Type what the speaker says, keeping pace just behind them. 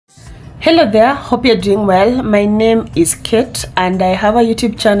Hello there, hope you're doing well. My name is Kate and I have a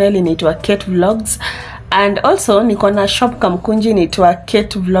YouTube channel inaitwa Kate Vlogs, and also niko na shop Kamkunji inaitwa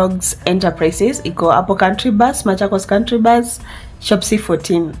Kate Vlogs Enterprises. Iko hapo Country Bus, Machakos Country Bus, shop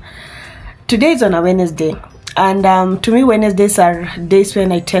C14. Today is on a Wednesday, and to me Wednesdays are days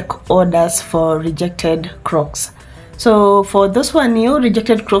when I take orders for rejected Crocs. So for those who are new,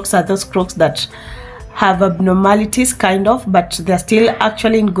 rejected Crocs are those Crocs that have abnormalities kind of, but they're still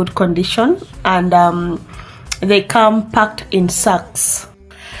actually in good condition, and they come packed in sacks.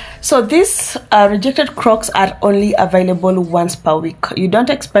 So these rejected Crocs are only available once per week. You don't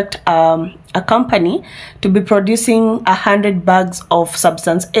expect a company to be producing 100 bags of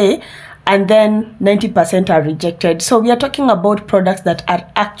substance A and then 90% are rejected. So we are talking about products that are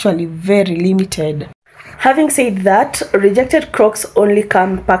actually very limited. Having said that, rejected Crocs only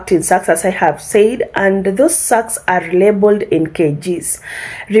come packed in sacks, as I have said, and those sacks are labeled in kgs.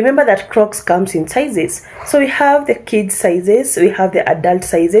 Remember that Crocs comes in sizes. So we have the kids sizes, we have the adult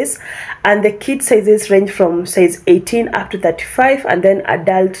sizes, and the kid sizes range from size 18 up to 35, and then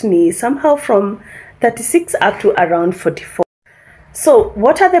adult ni somehow from 36 up to around 44. So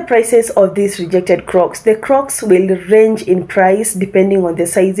what are the prices of these rejected Crocs? The Crocs will range in price depending on the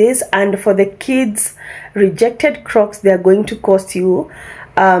sizes, and for the kids rejected Crocs, they are going to cost you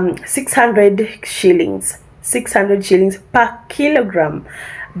 600 shillings per kilogram.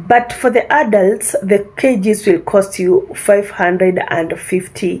 But for the adults, the kgs will cost you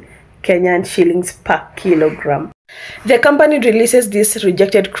 550 Kenyan shillings per kilogram. The company releases these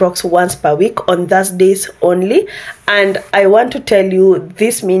rejected Crocs once per week on Thursdays only, and I want to tell you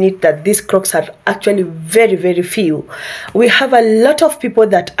this minute that these Crocs are actually very few. We have a lot of people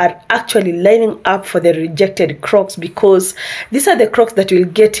that are actually lining up for the rejected Crocs because these are the Crocs that will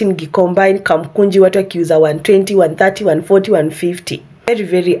get in Gikomba, Kamkunji, watu wakiuza 120, 130, 140, 150.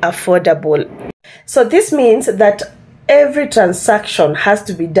 Very affordable. So this means that every transaction has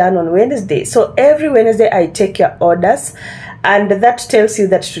to be done on Wednesday. So every Wednesday I take your orders, and that tells you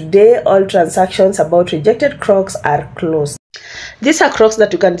that today all transactions about rejected Crocs are closed. These are Crocs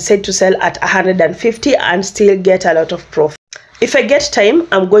that you can decide to sell at 150 and still get a lot of profit. If I get time,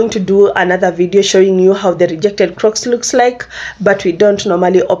 I'm going to do another video showing you how the rejected Crocs looks like, but we don't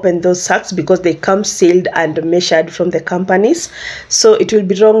normally open those sacks because they come sealed and measured from the companies. So it will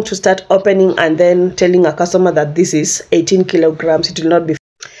be wrong to start opening and then telling a customer that this is 18 kilograms. It will not be.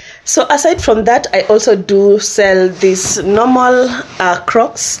 So aside from that, I also do sell these normal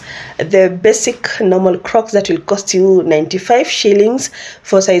Crocs, the basic normal Crocs that will cost you 95 shillings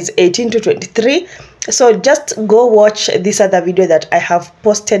for size 18 to 23. So just go watch this other video that I have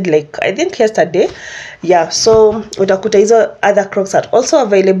posted, like I think yesterday. Yeah, so utakuta hizo other Crocs are also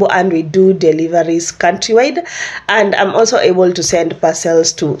available, and we do deliveries countrywide, and I'm also able to send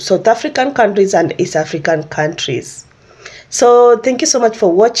parcels to South African countries and East African countries. So thank you so much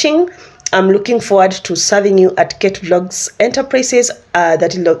for watching. I'm looking forward to serving you at Kate Vlogs Enterprises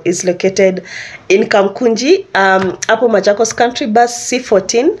that is located in Kamkunji, Apo Machakos Country Bus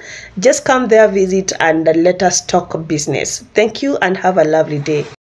C14. Just come there, visit, and let us talk business. Thank you and have a lovely day.